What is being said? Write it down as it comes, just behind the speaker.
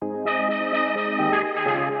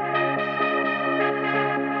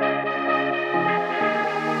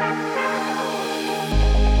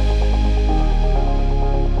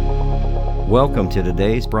Welcome to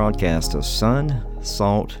today's broadcast of Sun,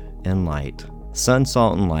 Salt, and Light. Sun,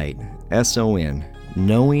 Salt, and Light, S-O-N,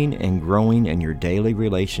 knowing and growing in your daily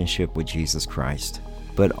relationship with Jesus Christ,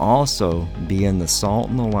 but also being the salt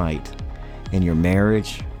and the light in your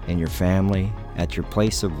marriage, in your family, at your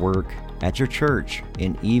place of work, at your church,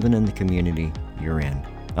 and even in the community you're in.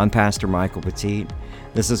 I'm Pastor Michael Petit.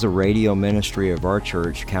 This is a radio ministry of our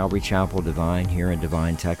church, Calvary Chapel Divine, here in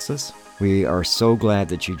Divine, Texas. We are so glad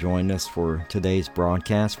that you joined us for today's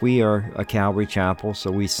broadcast. We are a Calvary Chapel,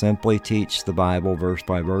 so we simply teach the Bible verse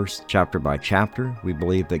by verse, chapter by chapter. We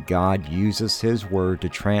believe that God uses His Word to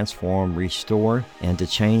transform, restore, and to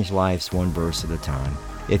change lives one verse at a time.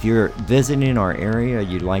 If you're visiting our area,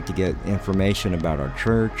 you'd like to get information about our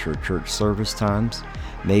church or church service times,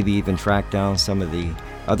 maybe even track down some of the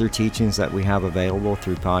other teachings that we have available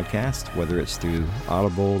through podcast, whether it's through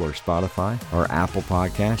Audible or Spotify or Apple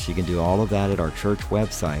Podcasts, you can do all of that at our church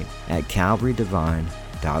website at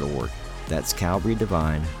calvarydivine.org. That's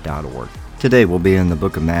calvarydivine.org. Today we'll be in the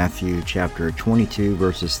book of Matthew, chapter 22,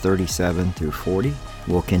 verses 37 through 40.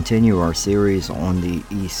 We'll continue our series on the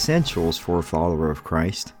essentials for a follower of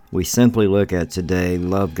Christ. We simply look at today,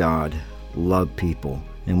 love God, love people.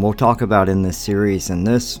 And we'll talk about in this series, in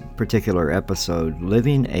this particular episode,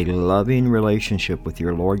 living a loving relationship with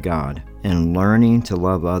your Lord God and learning to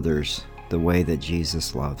love others the way that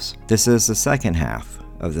Jesus loves. This is the second half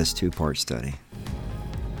of this two-part study.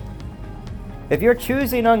 If you're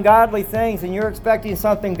choosing ungodly things and you're expecting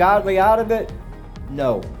something godly out of it,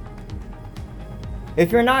 no.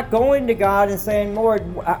 If you're not going to God and saying, Lord,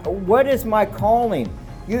 what is my calling?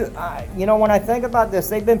 You know, when I think about this,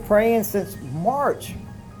 they've been praying since March.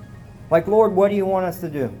 Like, Lord, what do you want us to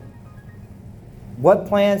do? What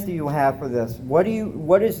plans do you have for this? What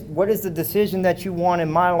is the decision that you want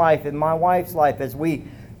in my life, in my wife's life, as we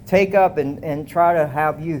take up and try to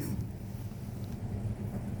have youth?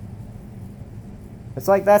 It's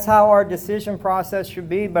like that's how our decision process should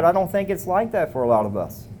be, but I don't think it's like that for a lot of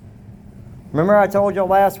us. Remember I told you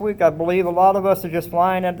last week, I believe a lot of us are just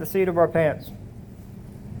flying at the seat of our pants.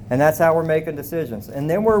 And that's how we're making decisions. And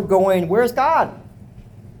then we're going, where's God?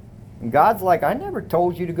 And God's like, I never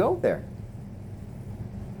told you to go there.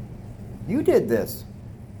 You did this.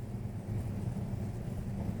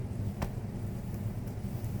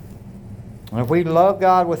 And if we love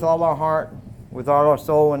God with all our heart, with all our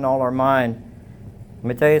soul, and all our mind, let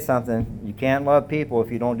me tell you something. You can't love people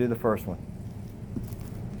if you don't do the first one.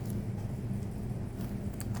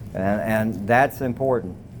 And that's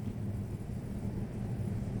important.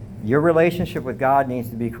 Your relationship with God needs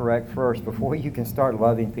to be correct first before you can start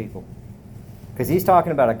loving people. Because He's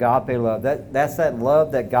talking about agape love. That's that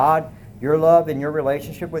love that God, your love and your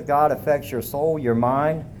relationship with God affects your soul, your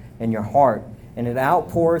mind, and your heart. And it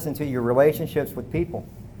outpours into your relationships with people.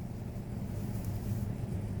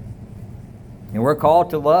 And we're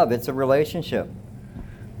called to love. It's a relationship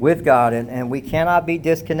with God, and we cannot be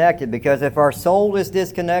disconnected, because if our soul is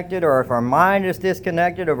disconnected, or if our mind is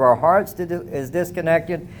disconnected, or if our heart is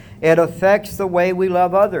disconnected, it affects the way we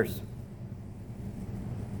love others.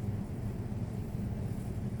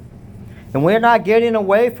 And we're not getting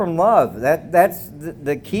away from love. That's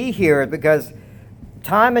the key here, because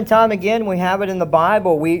time and time again we have it in the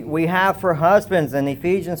Bible. We have for husbands in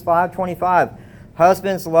Ephesians 5:25,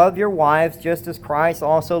 husbands, love your wives just as Christ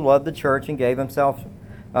also loved the church and gave Himself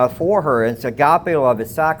for her. It's agape love.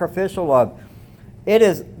 It's sacrificial love.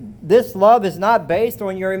 This love is not based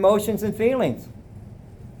on your emotions and feelings.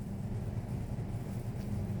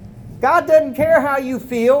 God doesn't care how you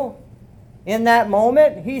feel in that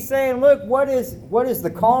moment. He's saying, look, what is the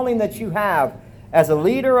calling that you have as a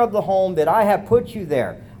leader of the home, that I have put you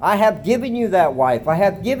there. I have given you that wife. I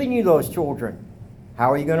have given you those children. How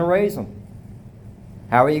are you going to raise them?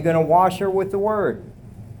 How are you going to wash her with the Word?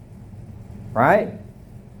 Right?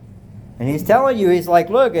 And He's telling you, He's like,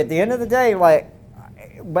 look, at the end of the day,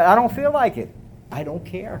 but I don't feel like it. I don't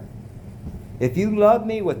care. If you love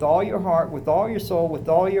me with all your heart, with all your soul, with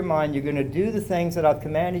all your mind, you're going to do the things that I've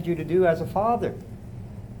commanded you to do as a father.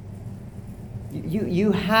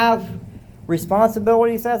 You have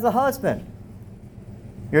responsibilities as a husband.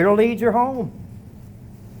 You're to lead your home.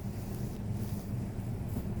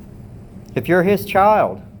 If you're His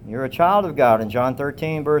child, you're a child of God. In John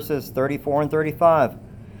 13, verses 34 and 35,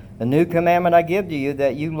 a new commandment I give to you,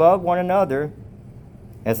 that you love one another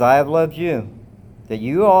as I have loved you, that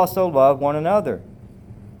you also love one another.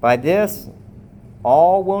 By this,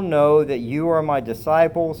 all will know that you are my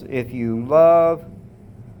disciples, if you love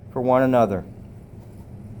for one another.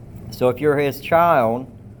 So if you're His child,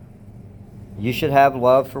 you should have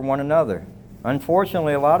love for one another.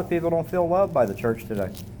 Unfortunately, a lot of people don't feel loved by the church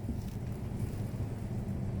today.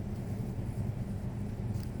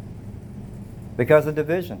 because of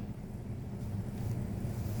division.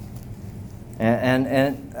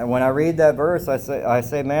 And when I read that verse, I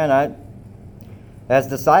say, man, as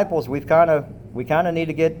disciples, we kind of need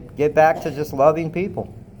to get back to just loving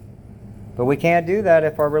people. But we can't do that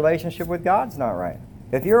if our relationship with God's not right.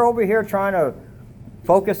 If you're over here trying to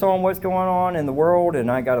focus on what's going on in the world, and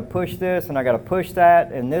I got to push this and I got to push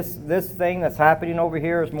that, and this thing that's happening over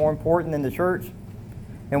here is more important than the church.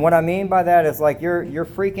 And what I mean by that is like you're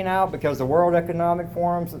freaking out because the World Economic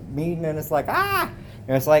Forum's meeting, and it's like, and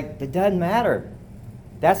it's like, it doesn't matter.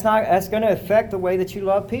 That's going to affect the way that you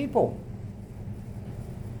love people.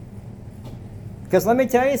 Because let me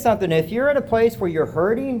tell you something, if you're at a place where you're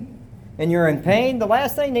hurting and you're in pain, the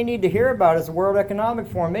last thing they need to hear about is the World Economic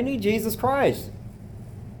Forum. They need Jesus Christ.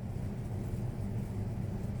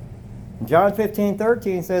 John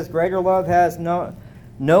 15:13 says, greater love has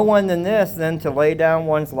no one than this, than to lay down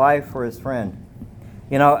one's life for his friend.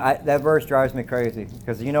 You know, that verse drives me crazy.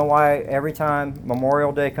 Because you know why every time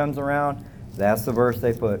Memorial Day comes around, that's the verse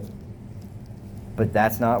they put. But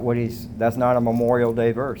that's not a Memorial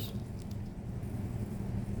Day verse.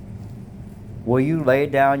 Will you lay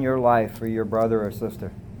down your life for your brother or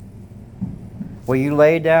sister? Will you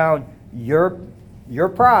lay down your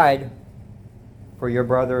pride for your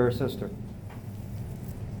brother or sister?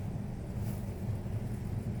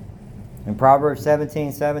 In Proverbs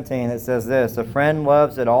 17:17 it says this, a friend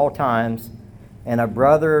loves at all times, and a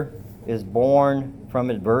brother is born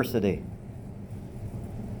from adversity.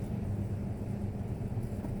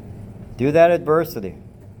 Do that adversity.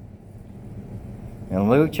 In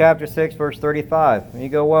Luke chapter 6, verse 35, and you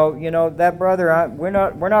go, well, you know, that brother, we're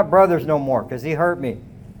not brothers no more because he hurt me.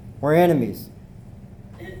 We're enemies.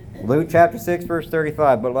 Luke chapter 6, verse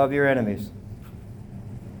 35, but love your enemies.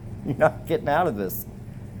 You're not getting out of this.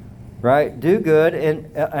 Right? Do good,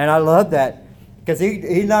 and I love that. Because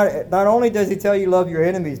he not only does he tell you love your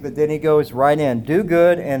enemies, but then he goes right in. Do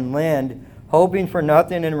good and lend, hoping for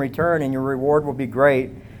nothing in return, and your reward will be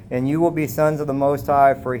great, and you will be sons of the Most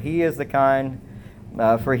High, for he is kind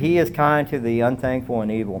to the unthankful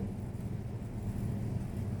and evil.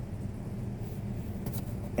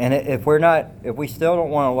 And if we still don't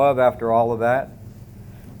want to love after all of that,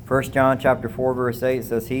 1 John chapter 4 verse 8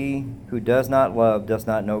 says, he who does not love does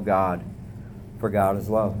not know God, for God is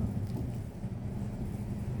love.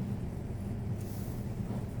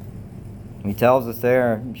 He tells us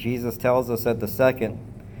there, Jesus tells us at the second,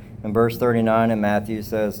 in verse 39, and Matthew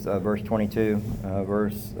says, chapter 22,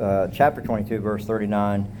 verse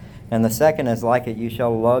 39, and the second is like it, you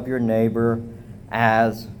shall love your neighbor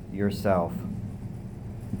as yourself.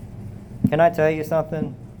 Can I tell you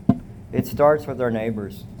something? It starts with our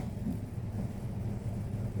neighbors.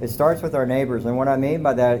 It starts with our neighbors. And what I mean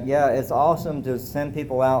by that, yeah, it's awesome to send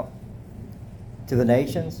people out to the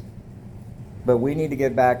nations, but we need to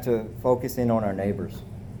get back to focusing on our neighbors.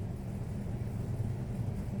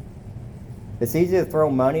 It's easy to throw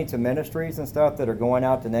money to ministries and stuff that are going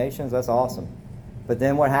out to nations. That's awesome. But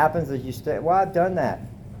then what happens is you say, well, I've done that.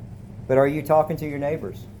 But are you talking to your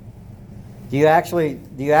neighbors? Do you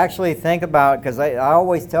actually think about, because I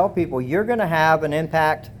always tell people, you're going to have an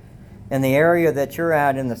impact in the area that you're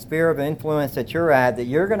at, in the sphere of influence that you're at, that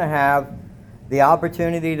you're going to have the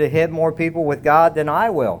opportunity to hit more people with God than I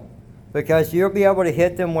will. Because you'll be able to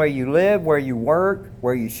hit them where you live, where you work,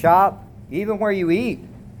 where you shop, even where you eat.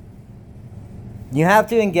 You have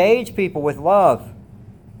to engage people with love.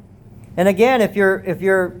 And again, if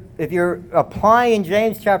you're applying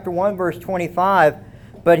James chapter 1 verse 25,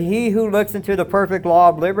 but he who looks into the perfect law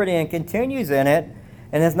of liberty and continues in it,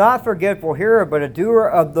 and is not forgetful hearer, but a doer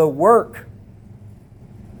of the work.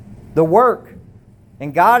 The work.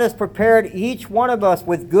 And God has prepared each one of us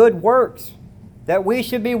with good works, that we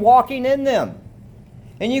should be walking in them.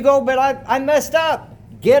 And you go, but I messed up.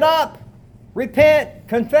 Get up. Repent.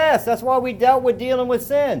 Confess. That's why we dealt with dealing with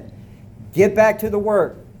sin. Get back to the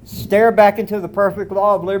work. Stare back into the perfect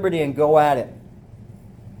law of liberty and go at it.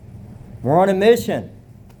 We're on a mission.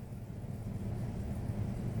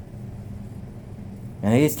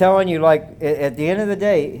 And he's telling you, like, at the end of the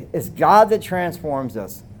day, it's God that transforms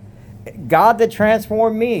us. God that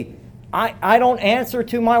transformed me. I don't answer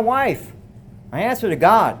to my wife. I answer to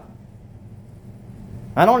God.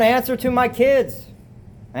 I don't answer to my kids.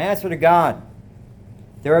 I answer to God.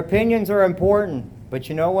 Their opinions are important, but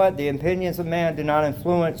you know what? The opinions of man do not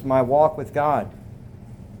influence my walk with God.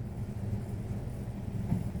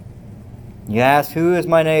 You ask, who is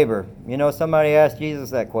my neighbor? You know, somebody asked Jesus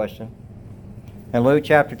that question. In Luke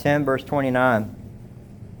chapter 10, verse 29.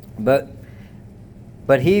 But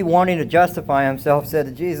he, wanting to justify himself, said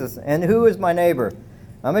to Jesus, and who is my neighbor?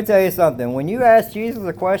 I'm going to tell you something. When you ask Jesus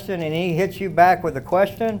a question and he hits you back with a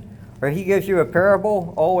question, or he gives you a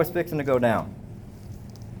parable, oh, it's fixing to go down.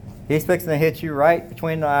 He's fixing to hit you right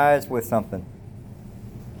between the eyes with something.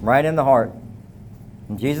 Right in the heart.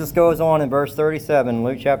 And Jesus goes on in verse 37,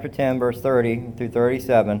 Luke chapter 10, verse 30 through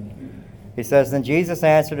 37. He says, Then Jesus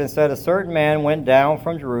answered and said, A certain man went down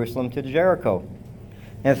from Jerusalem to Jericho,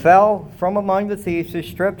 and fell from among the thieves, who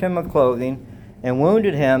stripped him of clothing, and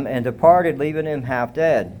wounded him, and departed, leaving him half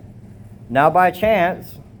dead. Now by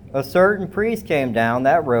chance a certain priest came down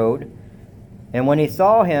that road, and when he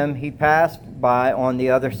saw him, he passed by on the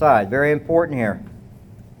other side. Very important here.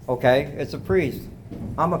 Okay, it's a priest.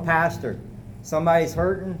 I'm a pastor. Somebody's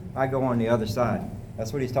hurting, I go on the other side.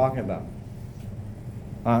 That's what he's talking about.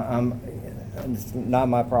 It's not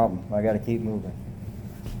my problem. I got to keep moving.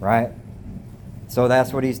 Right? So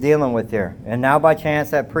that's what he's dealing with here. And now by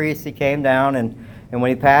chance that priest, he came down, and when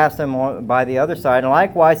he passed him by the other side, and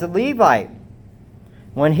likewise the Levite,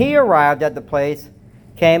 when he arrived at the place,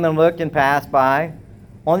 came and looked and passed by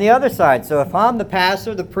on the other side. So if I'm the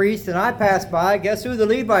pastor, the priest, and I pass by, guess who the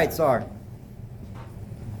Levites are?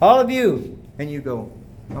 All of you. And you go,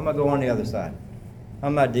 I'm going to go on the other side.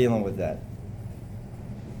 I'm not dealing with that.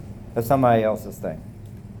 That's somebody else's thing.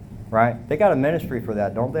 Right? They got a ministry for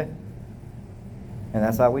that, don't they? And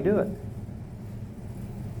that's how we do it.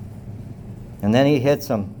 And then he hits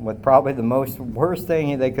them with probably the worst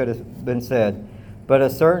thing they could have been said. But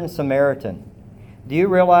a certain Samaritan. Do you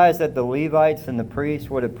realize that the Levites and the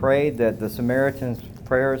priests would have prayed that the Samaritans'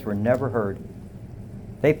 prayers were never heard?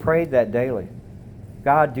 They prayed that daily.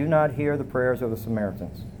 God, do not hear the prayers of the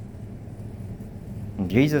Samaritans. And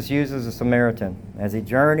Jesus uses a Samaritan. As he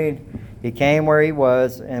journeyed, he came where he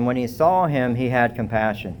was, and when he saw him, he had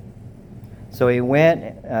compassion. So he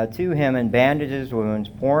went to him and bandaged his wounds,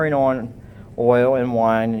 pouring on oil and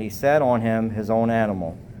wine, and he set on him his own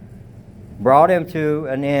animal, brought him to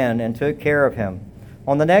an inn, and took care of him.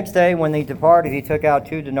 On the next day, when he departed, he took out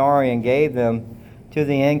 2 denarii and gave them to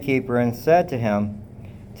the innkeeper, and said to him,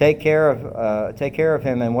 Take care of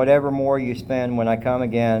him, and whatever more you spend when I come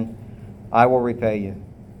again, I will repay you.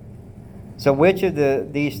 So which of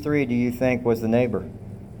these 3 do you think was the neighbor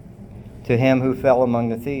to him who fell among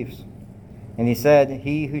the thieves? And he said,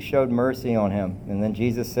 He who showed mercy on him. And then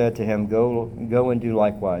Jesus said to him, Go and do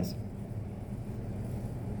likewise.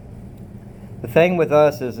 The thing with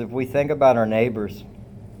us is, if we think about our neighbors,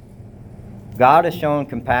 God has shown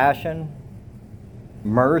compassion,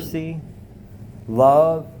 mercy,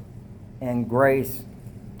 love, and grace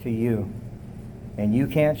to you. And you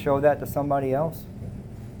can't show that to somebody else?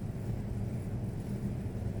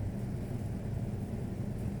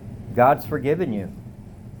 God's forgiven you.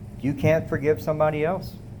 You can't forgive somebody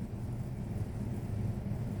else?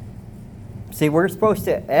 See, we're supposed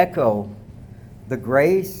to echo the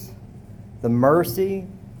grace, the mercy,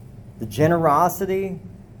 the generosity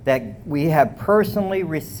that we have personally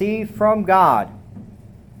received from God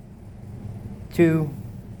to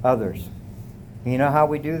others. You know how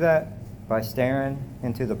we do that? By staring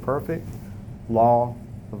into the perfect law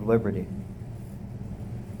of liberty.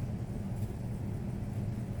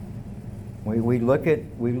 We look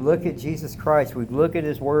at Jesus Christ, we look at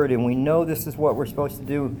His Word, and we know this is what we're supposed to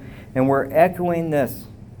do, and we're echoing this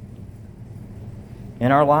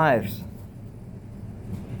in our lives.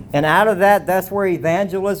 And out of that, that's where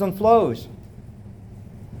evangelism flows.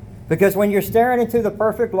 Because when you're staring into the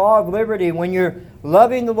perfect law of liberty, when you're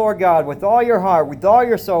loving the Lord God with all your heart, with all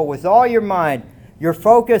your soul, with all your mind, your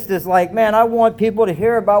focus is like, man, I want people to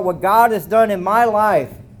hear about what God has done in my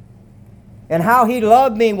life and how He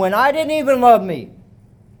loved me when I didn't even love me.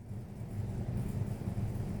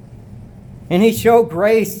 And He showed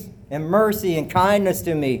grace and mercy and kindness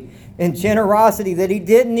to me and generosity that He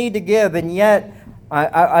didn't need to give, and yet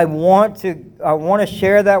I want to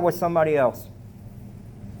share that with somebody else.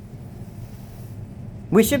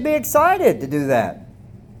 We should be excited to do that.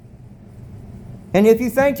 And if you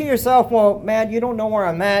think to yourself, well, man, you don't know where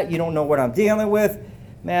I'm at, you don't know what I'm dealing with,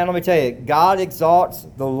 man, let me tell you, God exalts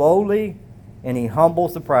the lowly and He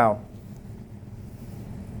humbles the proud.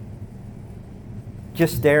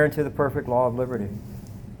 Just stare into the perfect law of liberty.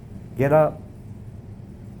 Get up.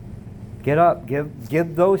 Get up.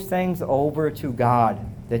 Give those things over to God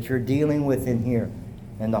that you're dealing with in here,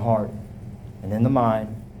 in the heart, and in the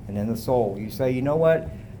mind, and in the soul. You say, you know what?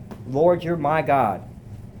 Lord, you're my God.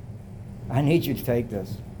 I need you to take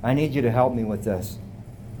this. I need you to help me with this.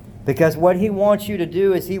 Because what He wants you to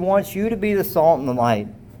do is He wants you to be the salt and the light.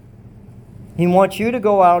 He wants you to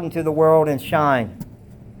go out into the world and shine.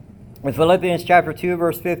 In Philippians chapter 2,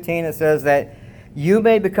 verse 15, it says that you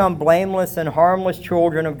may become blameless and harmless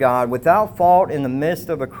children of God, without fault in the midst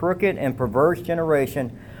of a crooked and perverse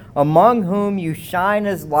generation, among whom you shine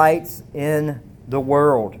as lights in the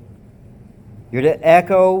world. You're to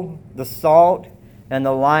echo the salt and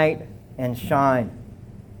the light and shine.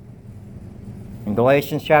 In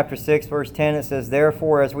Galatians chapter 6, verse 10, it says,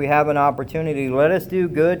 "Therefore, as we have an opportunity, let us do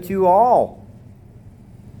good to all,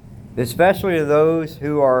 especially to those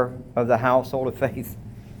who are of the household of faith."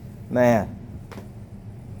 Man.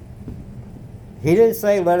 He didn't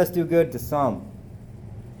say, let us do good to some.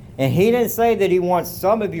 And he didn't say that he wants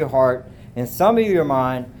some of your heart and some of your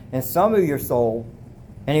mind and some of your soul.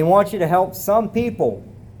 And he wants you to help some people.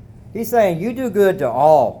 He's saying you do good to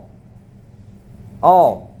all.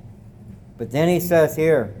 All. But then he says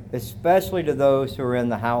here, especially to those who are in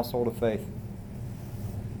the household of faith.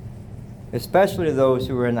 Especially to those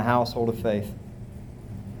who are in the household of faith.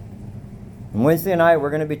 And Wednesday night we're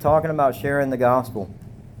going to be talking about sharing the gospel.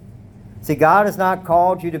 See, God has not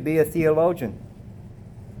called you to be a theologian.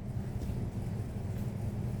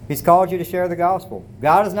 He's called you to share the gospel.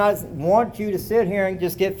 God does not want you to sit here and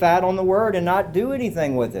just get fat on the word and not do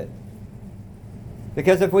anything with it.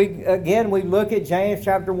 Because if we look at James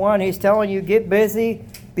chapter 1, he's telling you, get busy,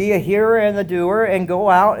 be a hearer and a doer, and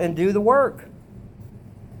go out and do the work.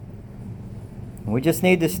 We just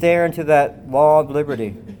need to stare into that law of liberty,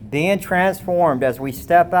 being transformed as we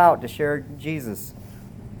step out to share Jesus.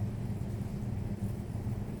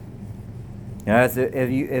 You know,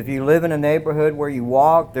 if you live in a neighborhood where you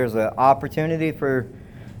walk, there's an opportunity for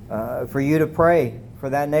you to pray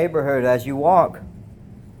for that neighborhood as you walk.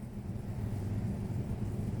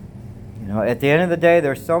 You know, at the end of the day,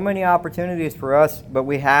 there's so many opportunities for us, but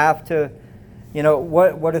we have to, you know,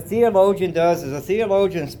 what a theologian does is a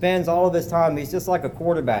theologian spends all of his time, he's just like a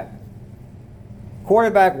quarterback.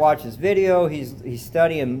 Quarterback watches video, he's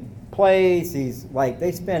studying plays,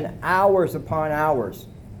 they spend hours upon hours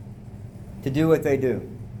to do what they do.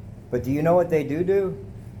 But do you know what they do?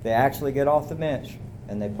 They actually get off the bench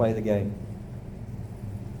and they play the game.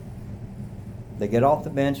 They get off the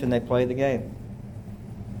bench and they play the game.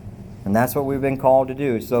 And that's what we've been called to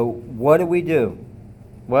do. So what do?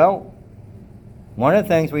 Well, one of the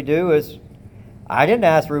things we do is, I didn't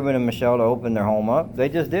ask Ruben and Michelle to open their home up. They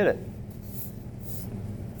just did it.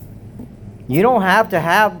 You don't have to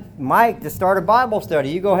have Mike to start a Bible study.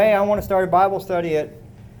 You go, hey, I want to start a Bible study at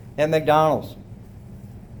McDonald's.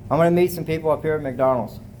 I'm going to meet some people up here at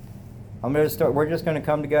McDonald's. We're just going to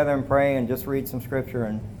come together and pray and just read some scripture,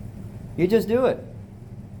 and you just do it.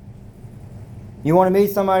 You want to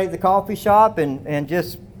meet somebody at the coffee shop and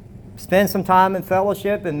just spend some time in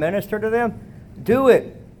fellowship and minister to them? Do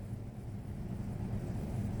it.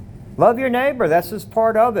 Love your neighbor. That's just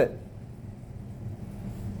part of it.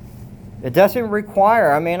 It doesn't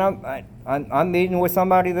require, I'm meeting with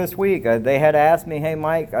somebody this week. They had asked me, hey,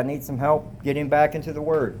 Mike, I need some help getting back into the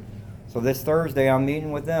Word. So this Thursday, I'm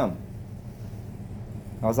meeting with them.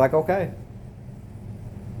 I was like, okay.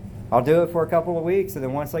 I'll do it for a couple of weeks, and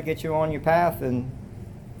then once I get you on your path, then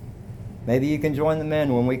maybe you can join the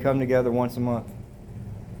men when we come together once a month.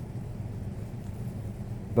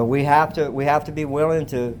 But we have to be willing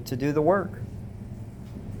to do the work.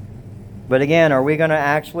 But again, are we going to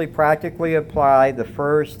actually practically apply the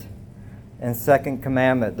first and second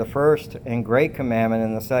commandment, the first and great commandment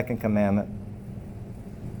and the second commandment?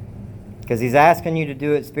 Because he's asking you to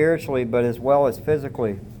do it spiritually, but as well as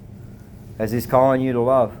physically, as he's calling you to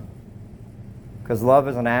love. Because love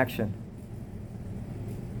is an action.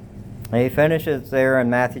 And he finishes there in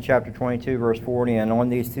Matthew chapter 22, verse 40, and on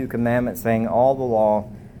these two commandments saying all the law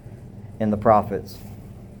and the prophets.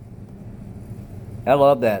 I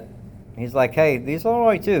love that. He's like, hey, these are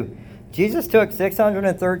only two. Jesus took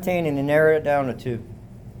 613 and he narrowed it down to 2.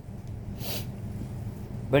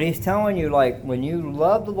 But he's telling you, like, when you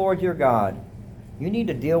love the Lord your God, you need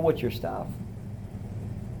to deal with your stuff.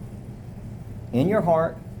 In your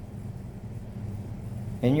heart,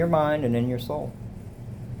 in your mind, and in your soul.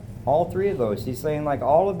 All 3 of those. He's saying, like,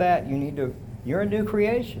 all of that, you're a new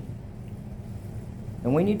creation.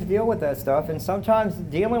 And we need to deal with that stuff. And sometimes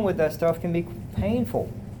dealing with that stuff can be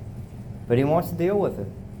painful. But he wants to deal with it.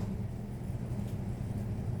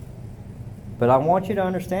 But I want you to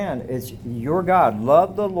understand, it's your God.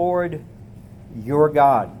 Love the Lord your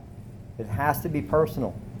God. It has to be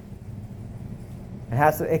personal.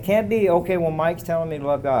 It can't be, okay, well, Mike's telling me to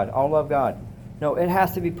love God. I'll love God. No, it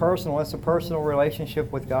has to be personal. It's a personal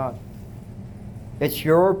relationship with God. It's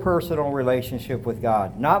your personal relationship with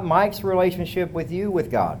God, not Mike's relationship with you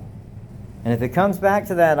with God. And if it comes back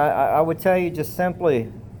to that, I would tell you just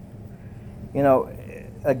simply,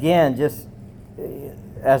 again, just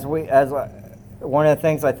as one of the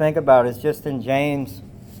things I think about is just in James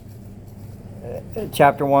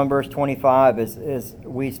chapter 1 verse 25 is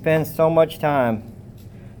we spend so much time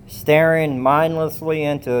staring mindlessly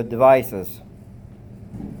into devices,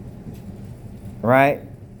 right?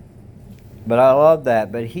 But I love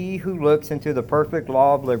that. But he who looks into the perfect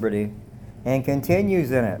law of liberty and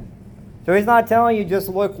continues in it. So he's not telling you just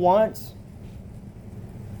look once.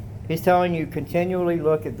 He's telling you continually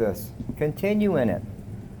look at this. Continue in it.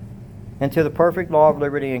 Into the perfect law of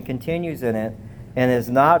liberty and continues in it, and is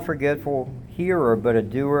not forgetful hearer, but a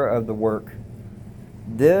doer of the work.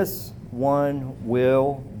 This one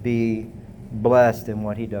will be blessed in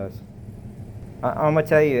what he does. I'm going to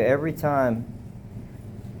tell you, every time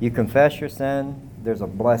you confess your sin, there's a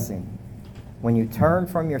blessing. When you turn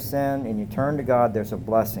from your sin and you turn to God, there's a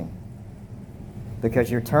blessing.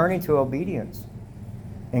 Because you're turning to obedience.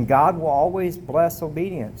 And God will always bless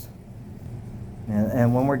obedience.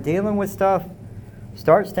 And when we're dealing with stuff,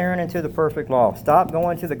 start staring into the perfect law. Stop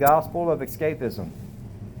going to the gospel of escapism.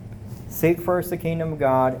 Seek first the kingdom of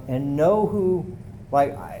God and know who,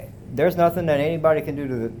 there's nothing that anybody can do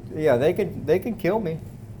to they can kill me.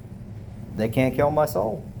 They can't kill my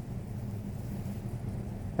soul.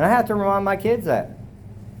 And I have to remind my kids that.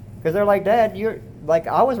 Because they're like, Dad,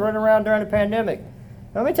 I was running around during the pandemic.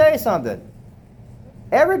 Let me tell you something.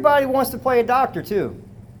 Everybody wants to play a doctor too.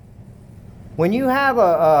 When you have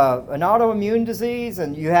an autoimmune disease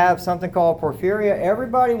and you have something called porphyria,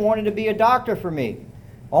 everybody wanted to be a doctor for me.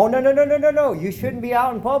 Oh, no. You shouldn't be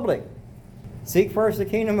out in public. Seek first the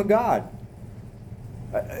kingdom of God.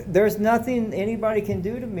 There's nothing anybody can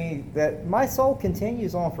do to me that my soul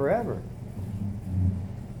continues on forever.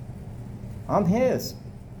 I'm His.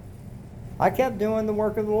 I kept doing the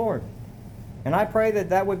work of the Lord. And I pray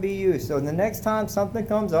that would be you. So the next time something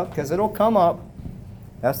comes up, because it'll come up,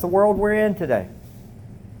 that's the world we're in today.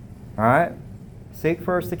 All right? Seek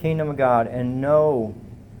first the kingdom of God and know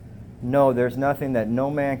there's nothing that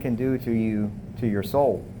no man can do to you, to your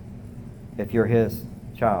soul, if you're His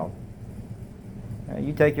child.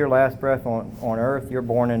 You take your last breath on earth, you're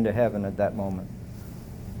born into heaven at that moment.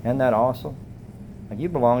 Isn't that awesome? You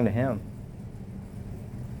belong to Him.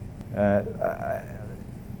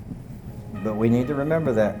 But we need to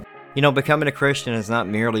remember that. Becoming a Christian is not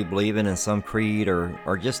merely believing in some creed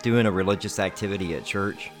or just doing a religious activity at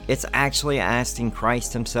church. It's actually asking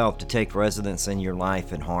Christ Himself to take residence in your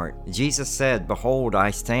life and heart. Jesus said, "Behold, I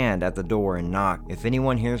stand at the door and knock. If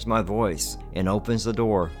anyone hears my voice and opens the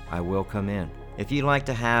door, I will come in." If you'd like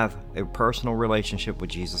to have a personal relationship with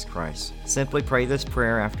Jesus Christ, simply pray this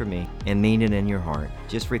prayer after me and mean it in your heart.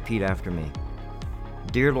 Just repeat after me.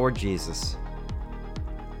 Dear Lord Jesus,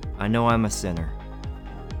 I know I'm a sinner.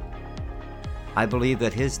 I believe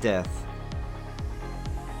that His death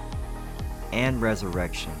and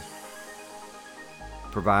resurrection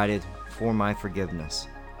provided for my forgiveness.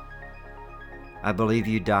 I believe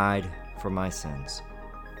You died for my sins.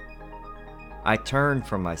 I turn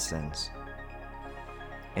from my sins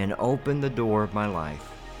and open the door of my life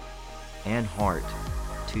and heart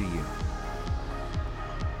to You.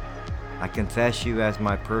 I confess You as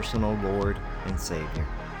my personal Lord and Savior,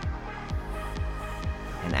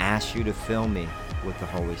 and ask You to fill me with the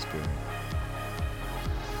Holy Spirit.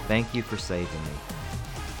 Thank You for saving me.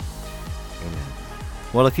 Amen.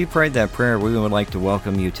 Well, if you prayed that prayer, we would like to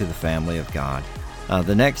welcome you to the family of God.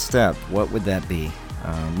 The next step, what would that be?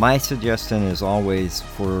 My suggestion is always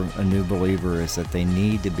for a new believer is that they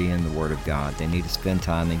need to be in the Word of God. They need to spend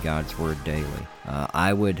time in God's Word daily.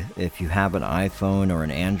 I would, if you have an iPhone or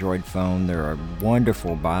an Android phone, there are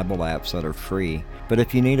wonderful Bible apps that are free. But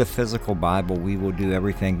if you need a physical Bible, we will do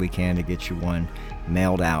everything we can to get you one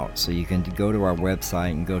mailed out. So you can go to our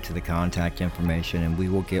website and go to the contact information, and we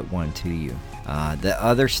will get one to you. The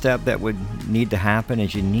other step that would need to happen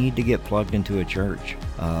is you need to get plugged into a church.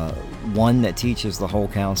 One that teaches the whole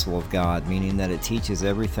counsel of God, meaning that it teaches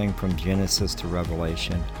everything from Genesis to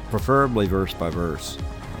Revelation, preferably verse by verse.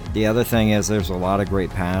 The other thing is there's a lot of great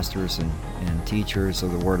pastors and teachers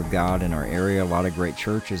of the Word of God in our area, a lot of great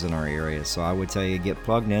churches in our area, so I would tell you get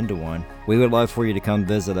plugged into one. We would love for you to come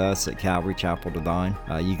visit us at Calvary Chapel Divine.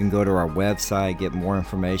 You can go to our website, get more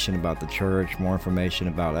information about the church, more information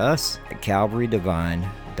about us at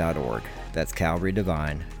calvarydivine.org. That's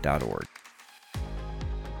calvarydivine.org.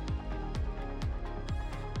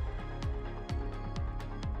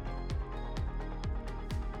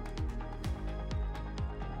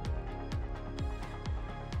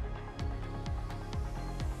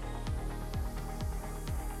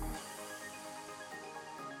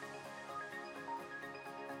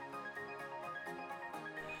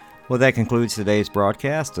 Well, that concludes today's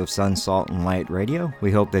broadcast of Sun, Salt, and Light Radio. We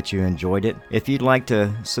hope that you enjoyed it. If you'd like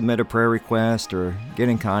to submit a prayer request or get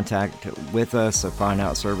in contact with us or find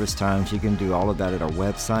out service times, you can do all of that at our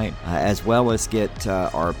website, as well as get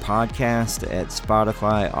our podcast at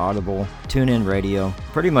Spotify, Audible, TuneIn Radio,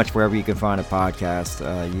 pretty much wherever you can find a podcast.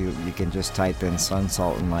 You can just type in Sun,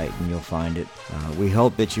 Salt, and Light and you'll find it. We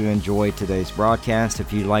hope that you enjoyed today's broadcast.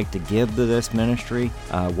 If you'd like to give to this ministry,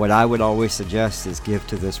 what I would always suggest is give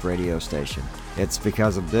to this radio station. It's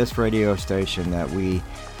because of this radio station that we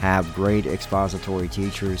have great expository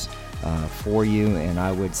teachers for you, and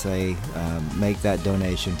I would say make that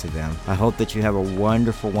donation to them. I hope that you have a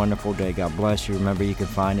wonderful, wonderful day. God bless you. Remember, you can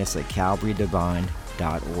find us at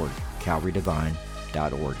calvarydivine.org.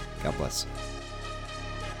 calvarydivine.org. God bless.